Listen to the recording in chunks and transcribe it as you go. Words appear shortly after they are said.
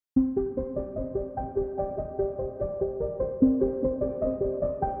Kasus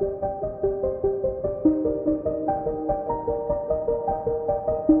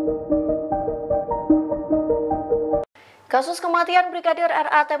kematian Brigadir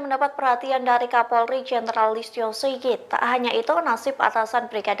RAT mendapat perhatian dari Kapolri Jenderal Listyo Sigit. Tak hanya itu, nasib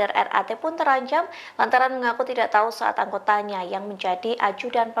atasan Brigadir RAT pun terancam lantaran mengaku tidak tahu saat anggotanya yang menjadi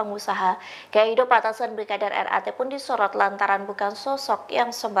ajudan pengusaha. Gaya Hidup Atasan Brigadir RAT pun disorot lantaran bukan sosok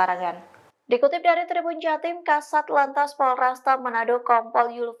yang sembarangan. Dikutip dari Tribun Jatim, Kasat Lantas Polresta Manado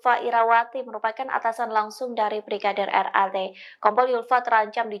Kompol Yulfa Irawati merupakan atasan langsung dari Brigadir RAT. Kompol Yulfa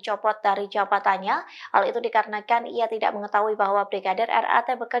terancam dicopot dari jabatannya. Hal itu dikarenakan ia tidak mengetahui bahwa Brigadir RAT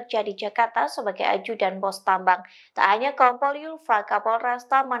bekerja di Jakarta sebagai ajudan bos tambang. Tak hanya Kompol Yulfa,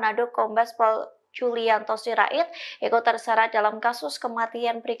 Kapolresta Manado Kombes Pol Julianto ikut terseret dalam kasus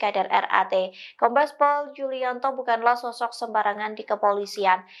kematian Brigadir RAT. Kombes Pol Julianto bukanlah sosok sembarangan di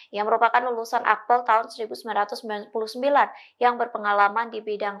kepolisian. Ia merupakan lulusan Akpol tahun 1999 yang berpengalaman di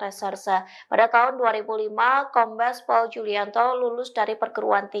bidang reserse. Pada tahun 2005, Kombes Pol Julianto lulus dari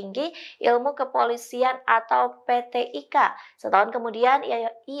Perguruan Tinggi Ilmu Kepolisian atau PTIK. Setahun kemudian,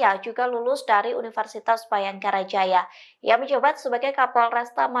 ia juga lulus dari Universitas Bayangkara Jaya. Ia menjabat sebagai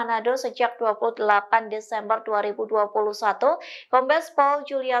Kapolresta Manado sejak 28 Desember 2021, Kombes Pol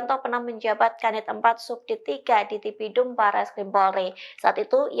Julianto pernah menjabat Kanit 4 Subdit 3 di Tipidum Barreskrim Polri. Saat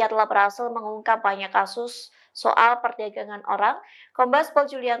itu, ia telah berhasil mengungkap banyak kasus soal perdagangan orang. Kombes Pol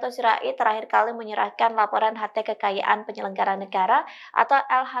Julianto terakhir kali menyerahkan laporan harta kekayaan penyelenggara negara atau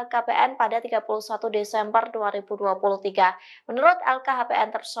LHKPN pada 31 Desember 2023. Menurut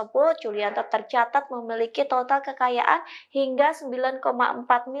LKHPN tersebut, Julianto tercatat memiliki total kekayaan hingga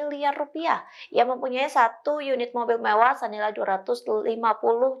 9,4 miliar rupiah. Ia mempunyai satu unit mobil mewah senilai 250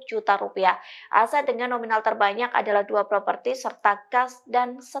 juta rupiah. Aset dengan nominal terbanyak adalah 2 properti serta kas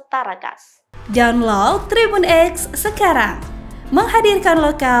dan setara kas. Download Tribun X sekarang, menghadirkan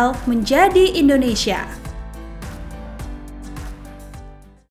lokal menjadi Indonesia.